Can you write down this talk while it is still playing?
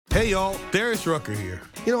Hey y'all, Darius Rucker here.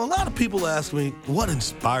 You know, a lot of people ask me, what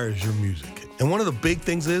inspires your music? And one of the big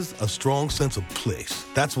things is a strong sense of place.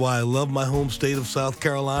 That's why I love my home state of South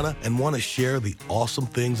Carolina and want to share the awesome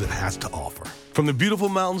things it has to offer. From the beautiful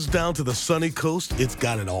mountains down to the sunny coast, it's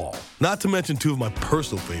got it all. Not to mention two of my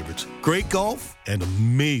personal favorites, great golf and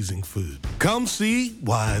amazing food. Come see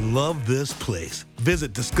why I love this place.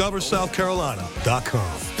 Visit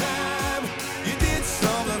discoversouthcarolina.com.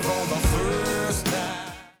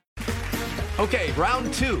 Okay,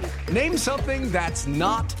 round two. Name something that's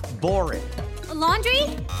not boring. A laundry?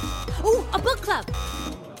 Ooh, a book club.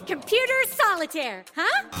 Computer solitaire,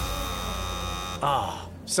 huh? Ah,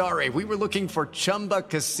 sorry, we were looking for Chumba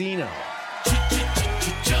Casino.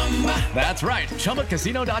 That's right,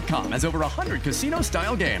 ChumbaCasino.com has over 100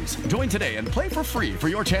 casino-style games. Join today and play for free for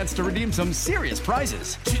your chance to redeem some serious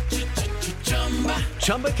prizes.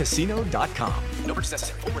 ChumbaCasino.com. No purchase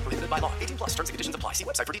necessary. Void where prohibited by law. 18+ terms and conditions apply. See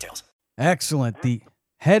website for details. Excellent. The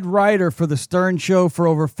head writer for The Stern Show for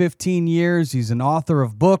over 15 years. He's an author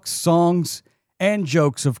of books, songs, and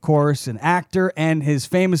jokes, of course, an actor, and his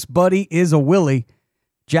famous buddy is a Willie,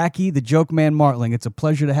 Jackie the Joke Man Martling. It's a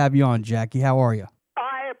pleasure to have you on, Jackie. How are you?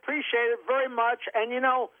 I appreciate it very much. And, you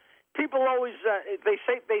know, people always, they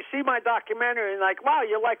see my documentary and like, wow,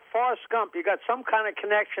 you're like Forrest Gump. You got some kind of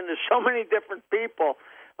connection to so many different people.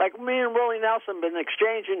 Like me and Willie Nelson been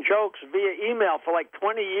exchanging jokes via email for like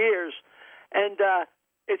 20 years. And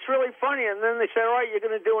it's really funny. And then they said, all right, you're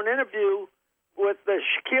going to do an interview with the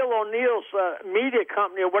Shaquille O'Neal's media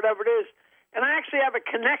company or whatever it is. And I actually have a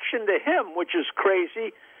connection to him, which is crazy.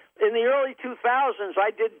 In the early 2000s, I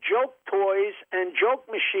did joke toys and joke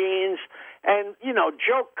machines and, you know,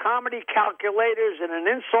 joke comedy calculators and an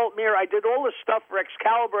insult mirror. I did all this stuff for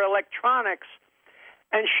Excalibur Electronics.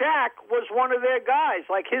 And Shaq was one of their guys.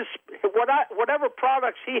 Like whatever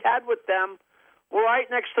products he had with them were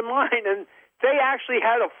right next to mine. And they actually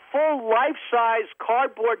had a full life-size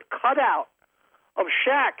cardboard cutout of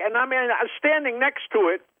Shaq. And I mean, I was standing next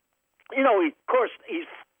to it. You know, of course,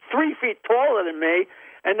 he's 3 feet taller than me.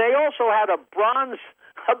 And they also had a bronze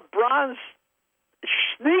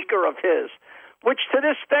sneaker of his, which to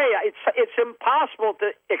this day, it's impossible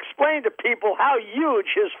to explain to people how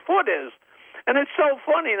huge his foot is. And it's so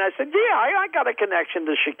funny. And I said, yeah, I got a connection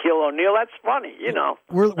to Shaquille O'Neal. That's funny, you know.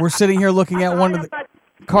 We're sitting here looking at one of the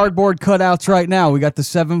cardboard cutouts right now. We got the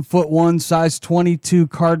 7'1", size 22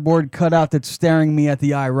 cardboard cutout that's staring me at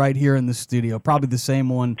the eye right here in the studio. Probably the same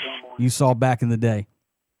one you saw back in the day.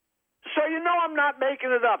 So you know I'm not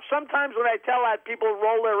making it up. Sometimes when I tell that, people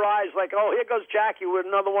roll their eyes like, oh, here goes Jackie with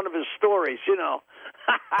another one of his stories, you know.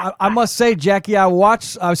 I must say, Jackie, I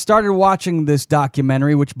started watching this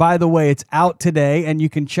documentary, which, by the way, it's out today, and you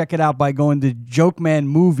can check it out by going to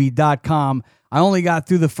jokemanmovie.com. I only got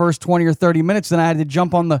through the first 20 or 30 minutes, then I had to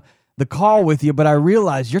jump on the call with you, but I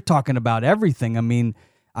realized you're talking about everything. I mean,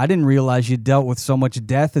 I didn't realize you dealt with so much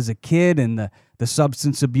death as a kid and the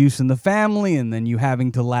substance abuse in the family, and then you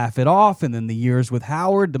having to laugh it off, and then the years with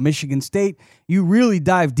Howard, the Michigan State. You really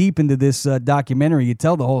dive deep into this documentary. You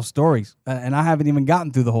tell the whole story, and I haven't even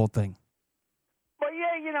gotten through the whole thing. Well,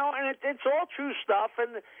 yeah, you know, and it's all true stuff.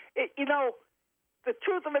 And, you know, the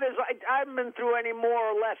truth of it is I haven't been through any more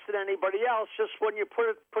or less than anybody else. Just when you put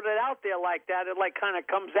it out there like that, it like kind of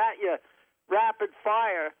comes at you rapid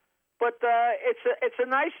fire. But it's a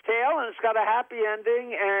nice tale, and it's got a happy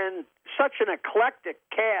ending, and such an eclectic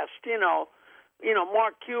cast. You know,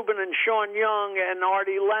 Mark Cuban and Sean Young and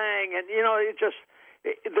Artie Lang, and you know,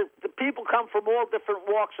 the people come from all different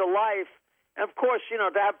walks of life. And of course, you know,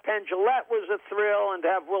 to have Penn Jillette was a thrill, and to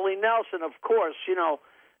have Willie Nelson, of course, you know,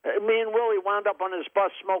 me and Willie wound up on his bus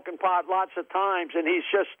smoking pot lots of times, and he's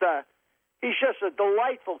just a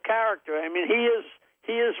delightful character. I mean, he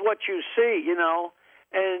is what you see, you know.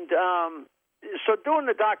 And so doing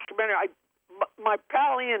the documentary, my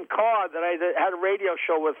pal Ian Carr that I had a radio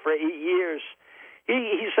show with for 8 years,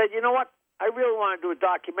 he said, you know what, I really want to do a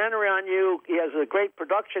documentary on you. He has a great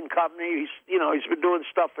production company. He's been doing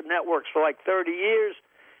stuff for networks for like 30 years.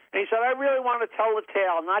 And he said, I really want to tell the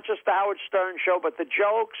tale, not just the Howard Stern show, but the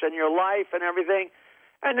jokes and your life and everything.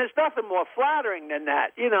 And there's nothing more flattering than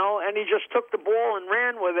that, you know. And he just took the ball and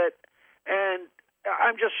ran with it. And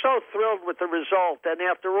I'm just so thrilled with the result. And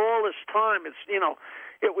after all this time, it's, you know,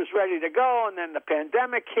 it was ready to go, and then the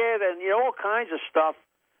pandemic hit, and, you know, all kinds of stuff.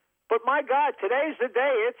 But my God, today's the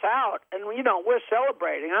day. It's out, and, you know, we're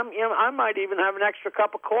celebrating. I might even have an extra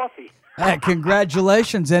cup of coffee.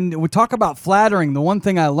 Congratulations. And we talk about flattering. The one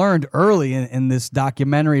thing I learned early in this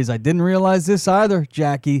documentary is I didn't realize this either,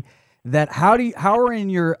 Jackie, that how are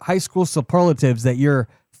in your high school superlatives that you're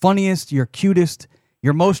funniest, you're cutest,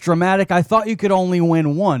 your most dramatic. I thought you could only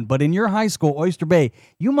win one, but in your high school, Oyster Bay,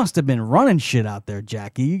 you must have been running shit out there,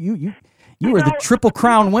 Jackie. You were the Triple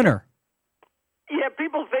Crown winner. Yeah,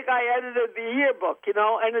 people think I edited the yearbook,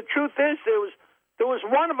 and the truth is there was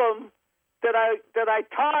one of them that I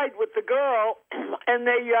tied with the girl, and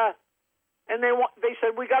they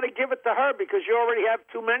said we got to give it to her because you already have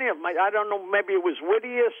too many of them. I don't know, maybe it was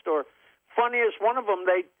wittiest or funniest. One of them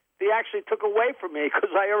they actually took away from me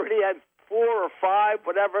because I already had 4 or 5,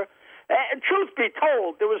 whatever. And truth be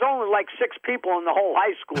told, there was only like 6 people in the whole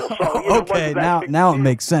high school. So okay, now it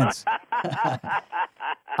makes sense.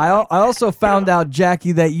 I also found out,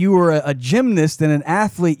 Jackie, that you were a gymnast and an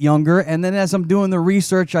athlete younger, and then as I'm doing the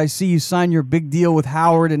research, I see you sign your big deal with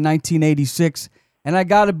Howard in 1986, and I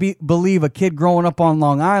got to believe a kid growing up on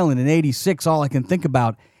Long Island in 86, all I can think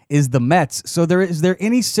about is the Mets. So is there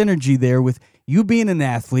any synergy there with you being an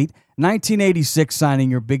athlete, 1986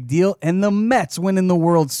 signing your big deal, and the Mets winning the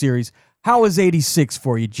World Series? How was 86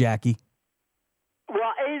 for you, Jackie?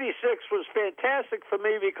 Well, 86 was fantastic for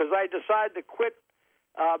me because I decided to quit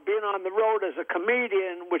being on the road as a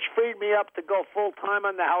comedian, which freed me up to go full-time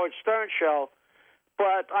on the Howard Stern Show.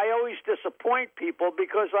 But I always disappoint people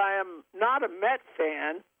because I am not a Met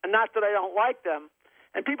fan, and not that I don't like them.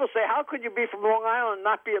 And people say, how could you be from Long Island and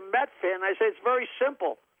not be a Met fan? I say, it's very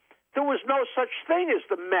simple. There was no such thing as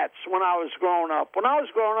the Mets when I was growing up. When I was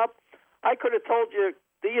growing up, I could have told you,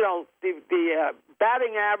 the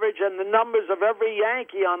batting average and the numbers of every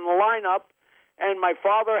Yankee on the lineup, and my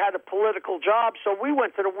father had a political job, so we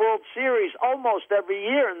went to the World Series almost every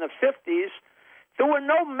year in the 50s. There were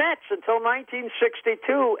no Mets until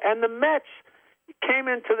 1962, and the Mets came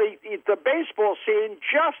into the baseball scene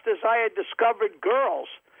just as I had discovered girls.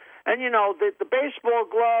 And, the baseball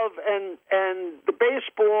glove and the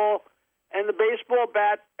baseball and the baseball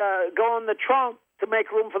bat go in the trunk to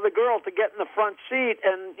make room for the girl to get in the front seat.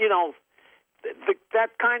 And,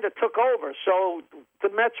 that kind of took over. So the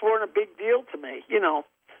Mets weren't a big deal to me,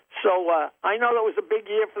 So I know that was a big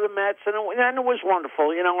year for the Mets, and it was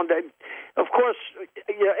wonderful, And of course,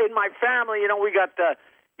 in my family, we got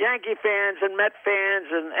Yankee fans and Met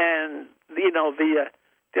fans, and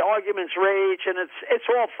the arguments rage, and it's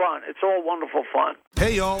all fun. It's all wonderful fun.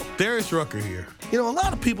 Hey, y'all, Darius Rucker here. A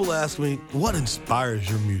lot of people ask me, what inspires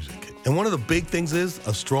your music? And one of the big things is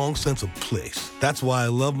a strong sense of place. That's why I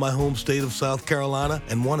love my home state of South Carolina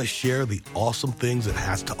and want to share the awesome things it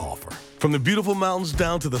has to offer. From the beautiful mountains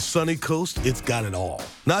down to the sunny coast, it's got it all.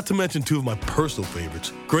 Not to mention 2 of my personal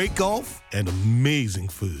favorites, great golf and amazing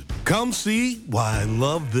food. Come see why I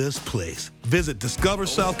love this place. Visit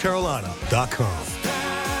discoversouthcarolina.com.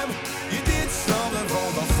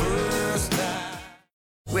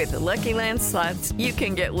 With the Lucky Land Slots, you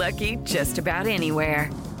can get lucky just about anywhere.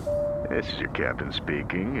 This is your captain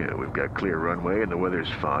speaking. We've got clear runway and the weather's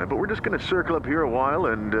fine, but we're just going to circle up here a while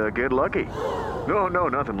and get lucky. No,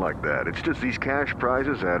 nothing like that. It's just these cash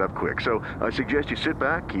prizes add up quick. So I suggest you sit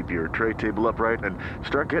back, keep your tray table upright, and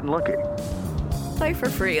start getting lucky. Play for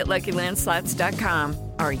free at LuckyLandSlots.com.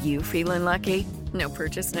 Are you feeling lucky? No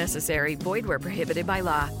purchase necessary. Void where prohibited by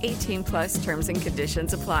law. 18+ terms and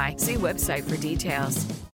conditions apply. See website for details.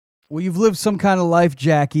 Well, you've lived some kind of life,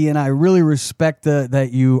 Jackie, and I really respect that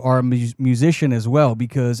you are a musician as well,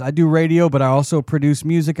 because I do radio, but I also produce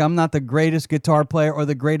music. I'm not the greatest guitar player or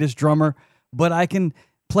the greatest drummer, but I can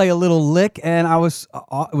play a little lick, and it was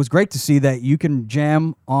great to see that you can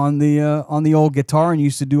jam on the old guitar and you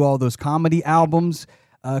used to do all those comedy albums.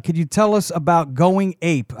 Could you tell us about Going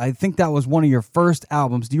Ape? I think that was one of your first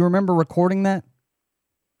albums. Do you remember recording that?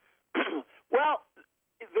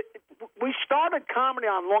 We started comedy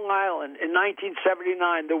on Long Island in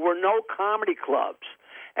 1979. There were no comedy clubs,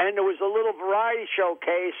 and there was a little variety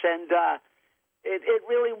showcase, and it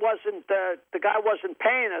really wasn't. The guy wasn't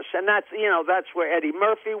paying us, and that's where Eddie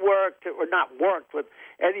Murphy worked, or not worked, but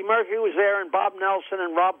Eddie Murphy was there, and Bob Nelson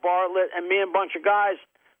and Rob Bartlett, and me and a bunch of guys.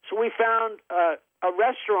 So we found a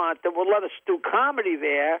restaurant that would let us do comedy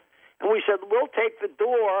there, and we said, we'll take the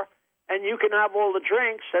door, and you can have all the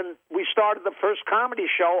drinks. And we started the first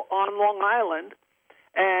comedy show on Long Island,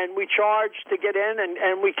 and we charged to get in,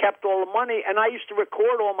 and we kept all the money. And I used to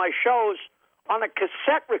record all my shows on a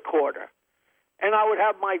cassette recorder, and I would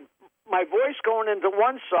have my voice going into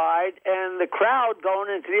one side and the crowd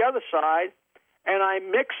going into the other side, and I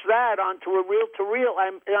mixed that onto a reel-to-reel,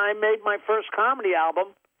 and I made my first comedy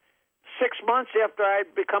album 6 months after I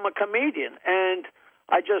had become a comedian. And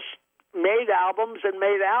I just made albums, and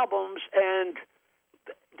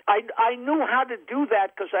I knew how to do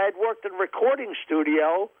that because I had worked in a recording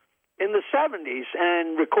studio in the 70s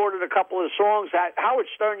and recorded a couple of songs. Howard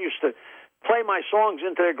Stern used to play my songs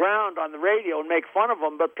into the ground on the radio and make fun of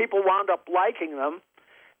them, but people wound up liking them,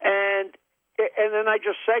 and then I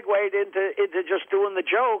just segued into just doing the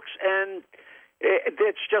jokes, and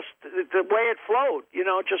it's just the way it flowed,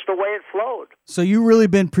 just the way it flowed. So you really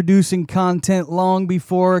been producing content long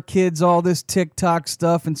before kids, all this TikTok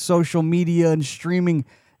stuff and social media and streaming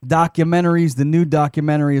documentaries. The new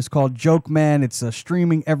documentary is called Joke Man. It's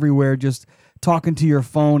streaming everywhere. Just talking to your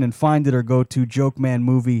phone and find it, or go to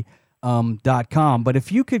jokemanmovie.com. But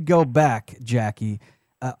if you could go back, Jackie,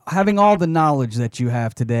 having all the knowledge that you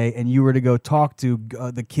have today, and you were to go talk to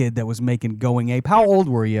the kid that was making Going Ape, how old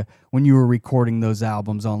were you when you were recording those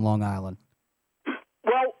albums on Long Island?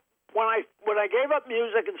 Well, when I gave up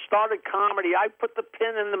music and started comedy, I put the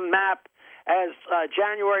pin in the map as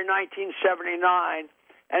January 1979,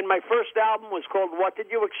 and my first album was called What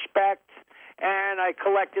Did You Expect? And I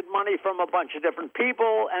collected money from a bunch of different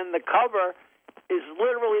people, and the cover is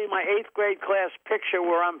literally my 8th grade class picture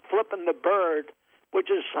where I'm flipping the bird,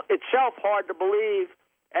 which is itself hard to believe.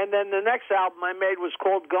 And then the next album I made was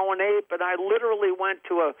called Going Ape, and I literally went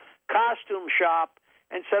to a costume shop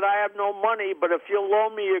and said, I have no money, but if you'll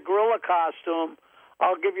loan me a gorilla costume,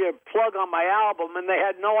 I'll give you a plug on my album. And they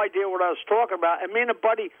had no idea what I was talking about. And me and a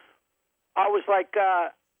buddy, I was like,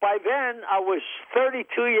 by then I was 32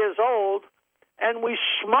 years old, and we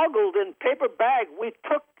smuggled in paper bag. We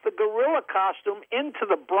took the gorilla costume into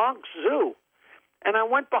the Bronx Zoo. And I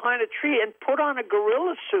went behind a tree and put on a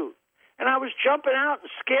gorilla suit. And I was jumping out and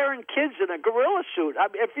scaring kids in a gorilla suit. I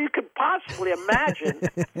mean, if you could possibly imagine.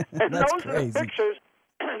 And those are the pictures.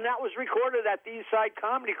 And that was recorded at the East Side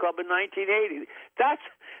Comedy Club in 1980. That's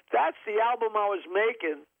the album I was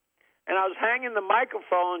making. And I was hanging the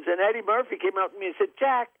microphones, and Eddie Murphy came up to me and said,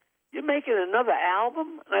 Jack, you're making another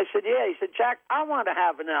album? And I said, yeah. He said, Jack, I want to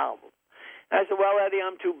have an album. I said, well, Eddie,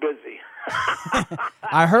 I'm too busy.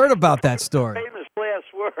 I heard about that story. Famous last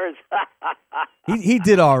words. He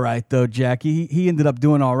did all right, though, Jackie. He ended up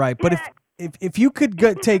doing all right. But if you could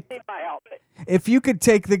take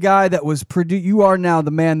the guy that was you are now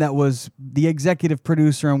the man that was the executive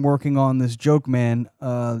producer and working on this Joke Man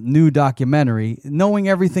new documentary, knowing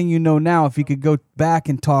everything you know now, if you could go back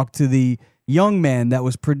and talk to the young man that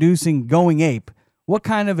was producing Going Ape, what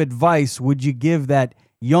kind of advice would you give that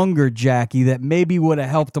younger Jackie that maybe would have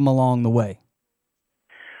helped him along the way?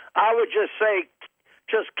 I would just say,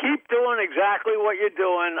 just keep doing exactly what you're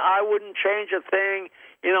doing. I wouldn't change a thing.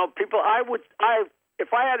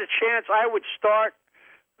 If I had a chance, I would start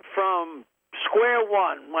from square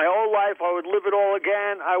one. My whole life, I would live it all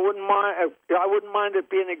again. I wouldn't mind it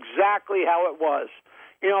being exactly how it was.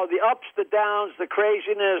 The ups, the downs, the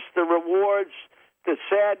craziness, the rewards, the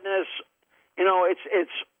sadness.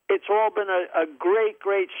 It's all been a great,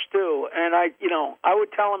 great stew. And I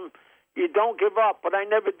would tell him, you don't give up, but I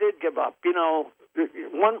never did give up.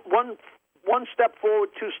 One step forward,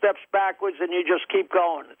 2 steps backwards, and you just keep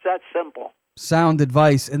going. It's that simple. Sound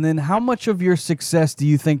advice. And then how much of your success do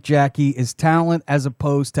you think, Jackie, is talent as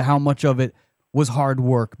opposed to how much of it was hard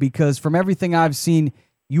work? Because from everything I've seen,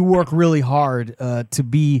 you work really hard to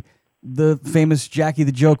be the famous Jackie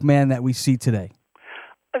the Joke Man that we see today.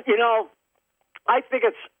 I think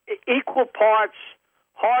it's equal parts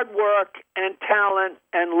hard work and talent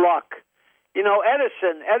and luck.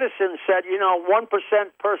 Edison said,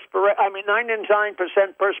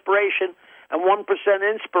 99% perspiration and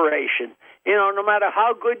 1% inspiration. No matter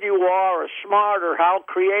how good you are or smart or how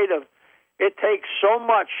creative, it takes so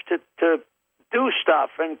much to do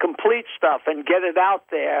stuff and complete stuff and get it out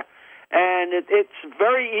there. And it's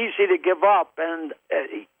very easy to give up, and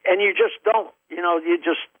you just don't. You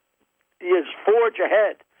just forge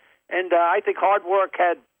ahead. And I think hard work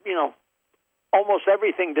had, almost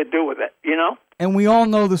everything to do with it, And we all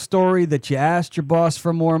know the story that you asked your boss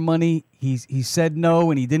for more money. He said no,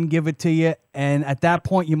 and he didn't give it to you. And at that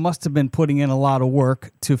point, you must have been putting in a lot of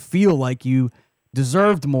work to feel like you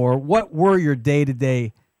deserved more. What were your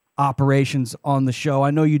day-to-day operations on the show?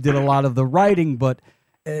 I know you did a lot of the writing, but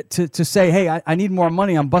to say, hey, I need more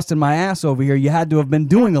money, I'm busting my ass over here, you had to have been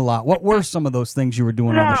doing a lot. What were some of those things you were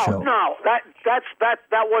doing on the show? No, that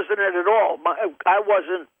wasn't it at all. I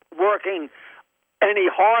wasn't working any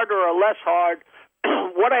harder or less hard.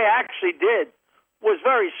 What I actually did was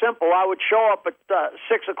very simple. I would show up at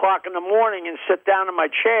 6 o'clock in the morning and sit down in my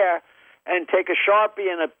chair and take a Sharpie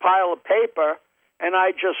and a pile of paper, and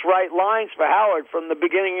I'd just write lines for Howard from the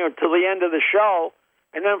beginning to the end of the show,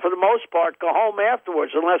 and then for the most part go home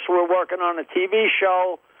afterwards, unless we were working on a TV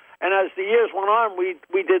show. And as the years went on, we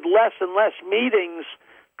did less and less meetings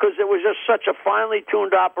because it was just such a finely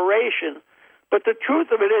tuned operation. But the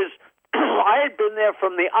truth of it is, I had been there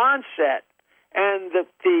from the onset, and the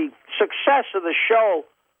success of the show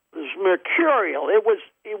was mercurial.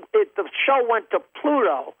 The show went to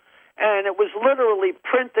Pluto, and it was literally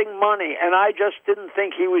printing money, and I just didn't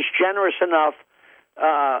think he was generous enough.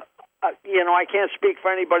 I can't speak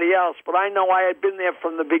for anybody else, but I know I had been there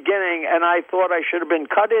from the beginning, and I thought I should have been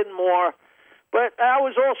cut in more. But I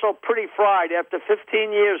was also pretty fried. After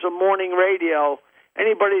 15 years of morning radio,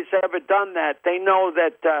 anybody that's ever done that, they know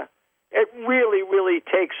that it really, really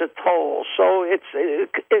takes a toll. So it's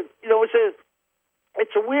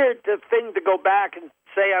a weird thing to go back and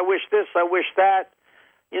say, I wish this, I wish that.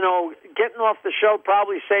 Getting off the show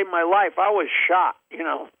probably saved my life. I was shot,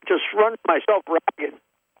 just running myself ragged.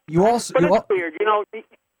 But it's weird,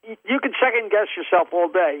 you can second guess yourself all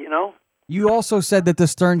day, You also said that the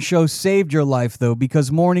Stern Show saved your life, though,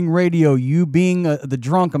 because morning radio, you being the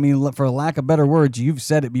drunk, I mean, for lack of better words, you've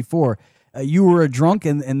said it before, you were a drunk,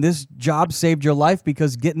 and this job saved your life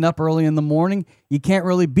because getting up early in the morning, you can't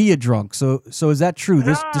really be a drunk. So is that true?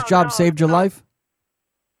 This job saved your life?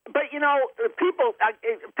 But,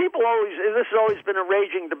 people always, this has always been a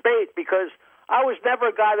raging debate because I was never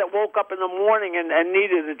a guy that woke up in the morning and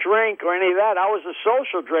needed a drink or any of that. I was a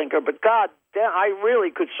social drinker, but God damn, I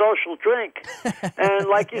really could social drink. And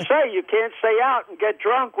like you say, you can't stay out and get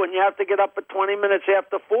drunk when you have to get up at 20 minutes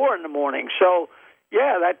after 4 in the morning. So,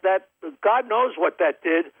 yeah, that God knows what that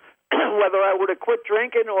did. Whether I would have quit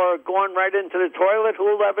drinking or gone right into the toilet,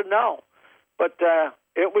 who'll ever know? But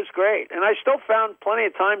it was great. And I still found plenty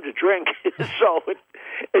of time to drink. So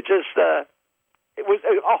it was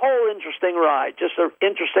a whole interesting ride, just an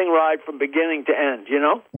interesting ride from beginning to end,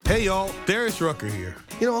 Hey, y'all, Darius Rucker here.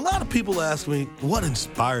 A lot of people ask me, what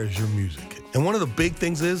inspires your music? And one of the big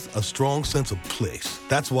things is a strong sense of place.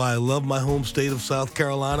 That's why I love my home state of South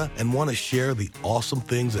Carolina and want to share the awesome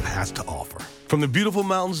things it has to offer. From the beautiful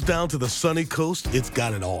mountains down to the sunny coast, it's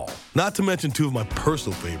got it all. Not to mention two of my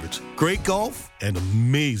personal favorites, great golf and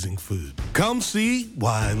amazing food. Come see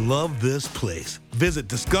why I love this place. Visit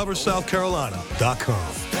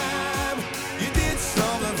discoversouthcarolina.com.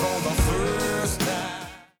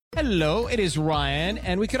 Hello, it is Ryan,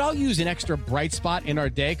 and we could all use an extra bright spot in our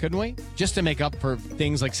day, couldn't we? Just to make up for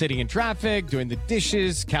things like sitting in traffic, doing the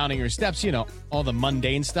dishes, counting your steps, all the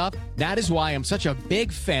mundane stuff. That is why I'm such a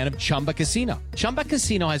big fan of Chumba Casino. Chumba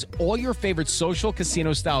Casino has all your favorite social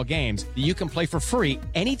casino-style games that you can play for free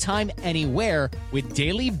anytime, anywhere with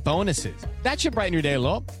daily bonuses. That should brighten your day a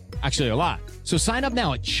little. Actually, a lot. So sign up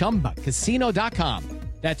now at ChumbaCasino.com.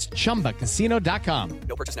 That's ChumbaCasino.com.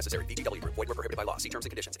 No purchase necessary. VGW Group. Void where prohibited by law. See terms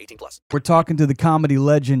and conditions. 18+. We're talking to the comedy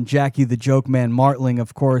legend, Jackie the Joke Man Martling.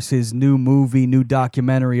 Of course, his new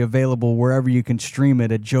documentary available wherever you can stream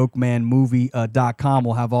it at jokemanmovie.com.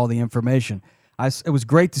 We'll have all the information. It was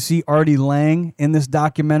great to see Artie Lang in this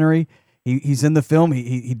documentary. He's in the film.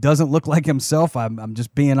 He doesn't look like himself. I'm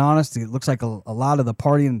just being honest. It looks like a lot of the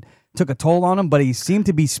partying took a toll on him, but he seemed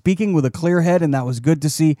to be speaking with a clear head, and that was good to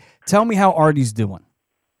see. Tell me how Artie's doing.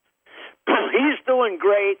 He's doing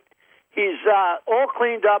great. He's all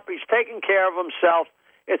cleaned up. He's taking care of himself.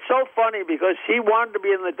 It's so funny because he wanted to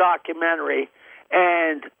be in the documentary,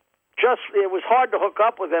 and it was hard to hook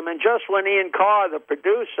up with him. And just when Ian Carr, the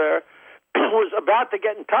producer, was about to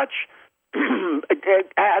get in touch,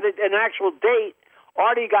 had an actual date,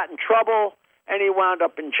 Artie got in trouble, and he wound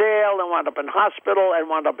up in jail and wound up in hospital and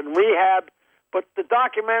wound up in rehab. But the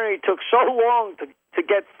documentary took so long to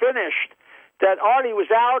get finished that Artie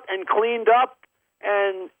was out and cleaned up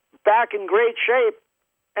and back in great shape,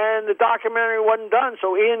 and the documentary wasn't done.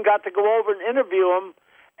 So Ian got to go over and interview him,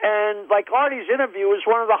 and Artie's interview was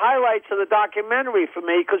one of the highlights of the documentary for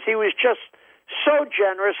me because he was just so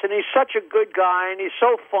generous, and he's such a good guy, and he's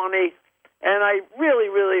so funny, and I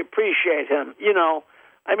really, really appreciate him.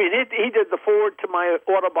 I mean, he did the foreword to my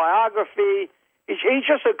autobiography. He's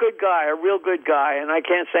just a good guy, a real good guy, and I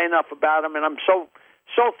can't say enough about him, and I'm so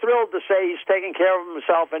thrilled to say he's taking care of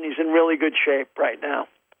himself and he's in really good shape right now.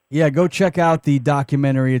 Yeah, go check out the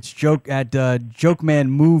documentary. It's at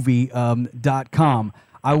jokemanmovie.com.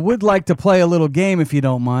 I would like to play a little game if you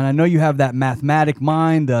don't mind. I know you have that mathematic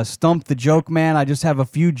mind, Stump the Joke Man. I just have a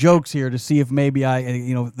few jokes here to see if maybe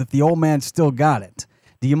if the old man still got it.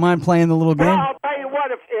 Do you mind playing the little game? Well, I'll tell you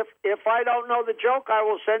what, if I don't know the joke, I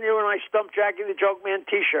will send you an I Stumped Jackie the Joke Man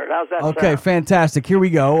t-shirt. How's that sound? Okay, fantastic. Here we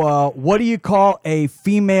go. What do you call a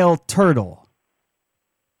female turtle?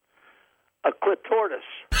 A clitoris.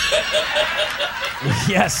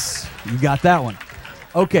 Yes, you got that one.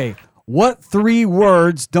 Okay, what 3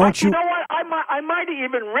 words don't you... You know what? I might have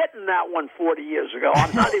even written that one 40 years ago.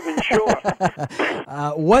 I'm not even sure.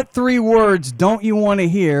 What 3 words don't you want to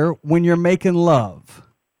hear when you're making love?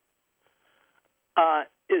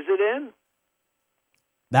 Is it in?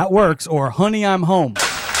 That works. Or honey, I'm home.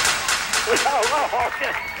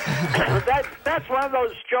 That's one of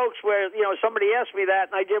those jokes where, somebody asks me that,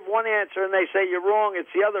 and I give one answer, and they say you're wrong. It's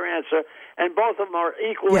the other answer, and both of them are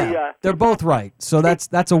equally. Yeah, they're both right. So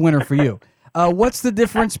that's a winner for you. What's the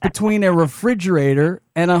difference between a refrigerator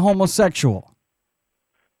and a homosexual?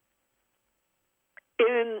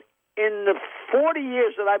 In the 40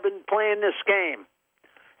 years that I've been playing this game,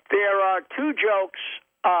 there are two jokes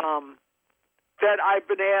that I've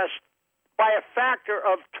been asked by a factor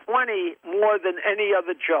of 20 more than any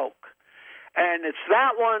other joke. And it's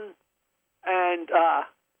that one, and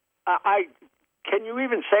can you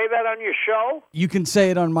even say that on your show? You can say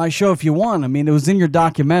it on my show if you want. I mean, it was in your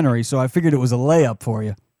documentary, so I figured it was a layup for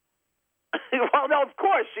you. Well, no, of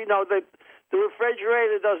course, the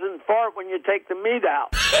refrigerator doesn't fart when you take the meat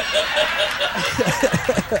out.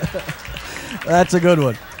 That's a good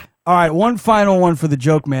one. All right, one final one for the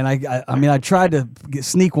joke, man. I mean, I tried to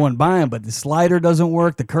sneak one by him, but the slider doesn't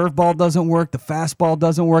work, the curveball doesn't work, the fastball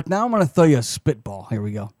doesn't work. Now I'm going to throw you a spitball. Here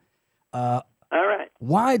we go. All right.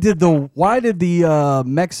 Why did the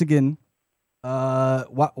Mexican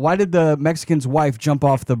why did the Mexican's wife jump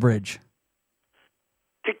off the bridge?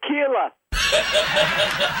 Tequila.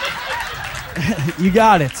 You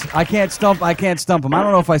got it. I can't stump him. I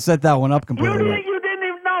don't know if I set that one up completely. You didn't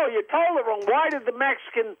even know. You told her wrong. Why did the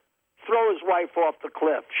Mexican throw his wife off the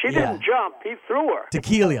cliff? She didn't jump. He threw her.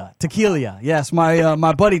 Tequila. Yes,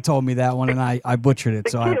 my buddy told me that one, and I butchered it,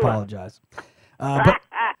 so I apologize. But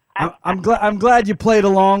I'm glad you played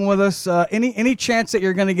along with us. Any chance that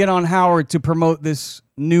you're going to get on Howard to promote this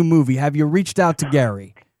new movie? Have you reached out to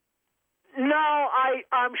Gary? No,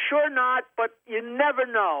 I'm sure not, but you never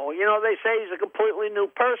know. They say he's a completely new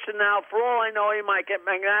person now. For all I know, he might get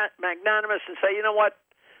magnanimous and say, you know what,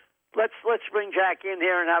 let's bring Jackie in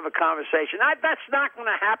here and have a conversation. That's not going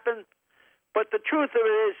to happen, but the truth of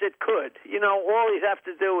it is it could. All he'd have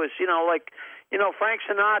to do is, Frank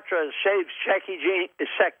Sinatra saved Shecky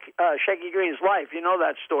Green's life. You know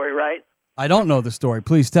that story, right? I don't know the story.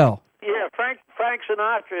 Please tell. Yeah, Frank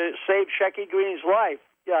Sinatra saved Shecky Green's life.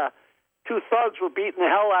 Yeah. Two thugs were beating the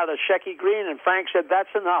hell out of Shecky Green, and Frank said,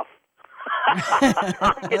 "That's enough."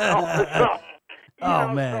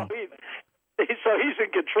 Man. So he's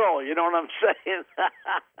in control. You know what I'm saying?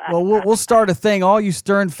 Well, we'll start a thing. All you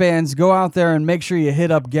Stern fans, go out there and make sure you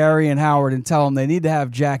hit up Gary and Howard and tell them they need to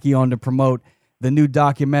have Jackie on to promote the new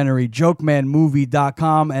documentary,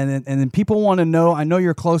 jokemanmovie.com. And then people want to know, I know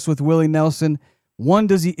you're close with Willie Nelson. One,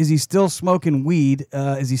 is he still smoking weed?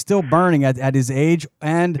 Is he still burning at his age?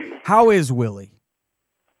 And how is Willie?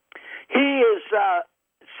 He is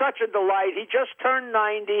such a delight. He just turned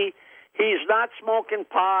 90. He's not smoking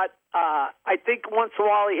pot. I think once in a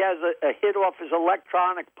while he has a hit off his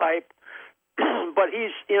electronic pipe. But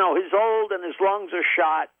he's old and his lungs are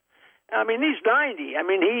shot. I mean, he's 90. I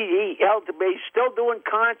mean, he's still doing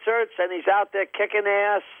concerts and he's out there kicking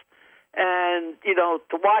ass. And,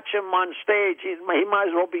 to watch him on stage, he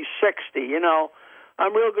might as well be 60,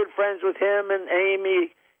 I'm real good friends with him and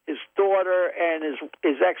Amy, his daughter, and his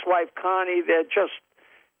ex-wife, Connie. They're just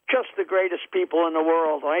the greatest people in the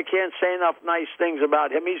world. I can't say enough nice things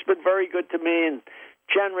about him. He's been very good to me and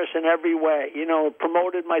generous in every way.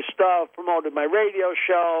 Promoted my stuff, promoted my radio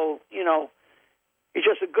show. He's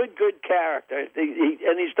just a good character.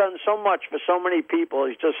 And he's done so much for so many people.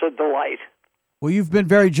 He's just a delight. Well, you've been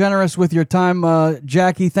very generous with your time,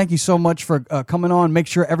 Jackie. Thank you so much for coming on. Make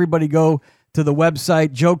sure everybody go to the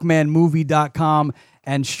website, jokemanmovie.com,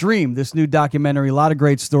 and stream this new documentary. A lot of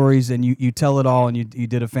great stories, and you tell it all, and you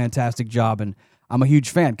did a fantastic job. And I'm a huge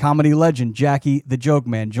fan. Comedy legend, Jackie the Joke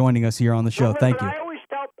Man, joining us here on the show. Well, listen, thank you. I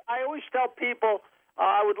always tell people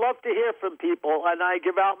I would love to hear from people, and I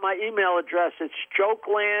give out my email address. It's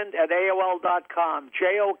jokeland@AOL.com,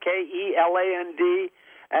 JOKELAND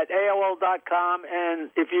at AOL.com, and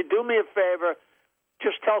if you do me a favor,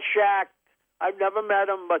 just tell Shaq I've never met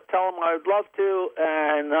him, but tell him I would love to,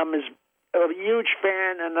 and I'm a huge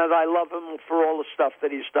fan, and that I love him for all the stuff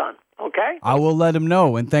that he's done. Okay? I will let him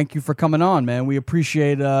know, and thank you for coming on, man. We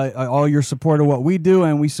appreciate all your support of what we do,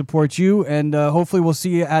 and we support you, and hopefully we'll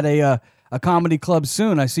see you at a comedy club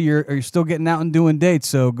soon. I see you're still getting out and doing dates,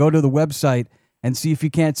 so go to the website and see if you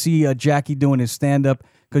can't see Jackie doing his stand-up,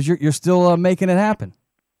 because you're still making it happen.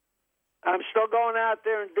 I'm still going out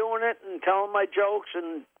there and doing it and telling my jokes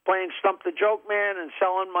and playing Stump the Joke Man and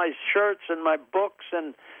selling my shirts and my books,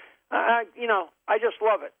 and I just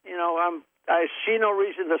love it. I see no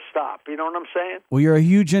reason to stop. You know what I'm saying? Well, you're a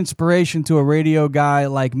huge inspiration to a radio guy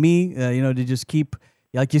like me. To just keep,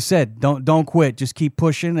 like you said, don't quit. Just keep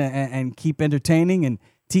pushing and keep entertaining and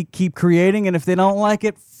keep creating. And if they don't like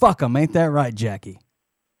it, fuck them. Ain't that right, Jackie?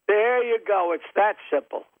 you go. It's that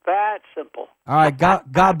simple. That simple. All right.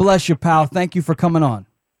 God bless you, pal. Thank you for coming on.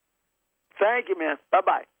 Thank you, man.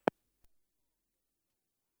 Bye-bye.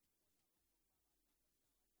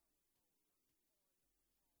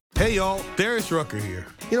 Hey y'all, Darius Rucker here.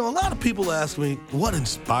 You know, a lot of people ask me, what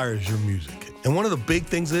inspires your music? And one of the big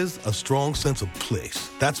things is a strong sense of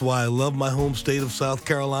place. That's why I love my home state of South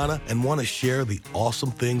Carolina and want to share the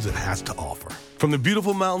awesome things it has to offer. From the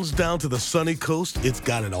beautiful mountains down to the sunny coast, it's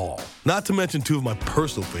got it all. Not to mention two of my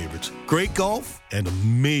personal favorites, great golf and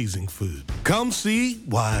amazing food. Come see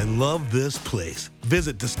why I love this place.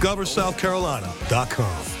 Visit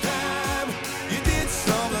discoversouthcarolina.com.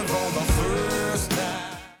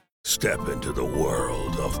 Step into the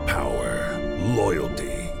world of power, loyalty,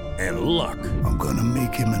 and luck. I'm gonna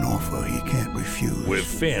make him an offer he can't refuse. With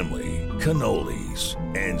family, cannolis,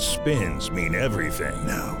 and spins mean everything.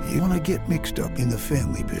 Now, you wanna get mixed up in the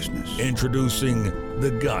family business. Introducing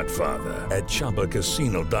The Godfather at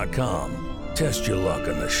ChumbaCasino.com. Test your luck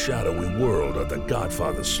in the shadowy world of The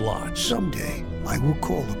Godfather slot. Someday, I will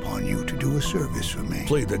call upon you to do a service for me.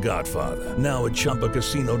 Play The Godfather, now at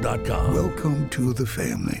ChumbaCasino.com. Welcome to the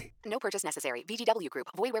family. No purchase necessary. VGW Group.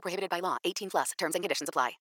 Void where prohibited by law. 18+. Terms and conditions apply.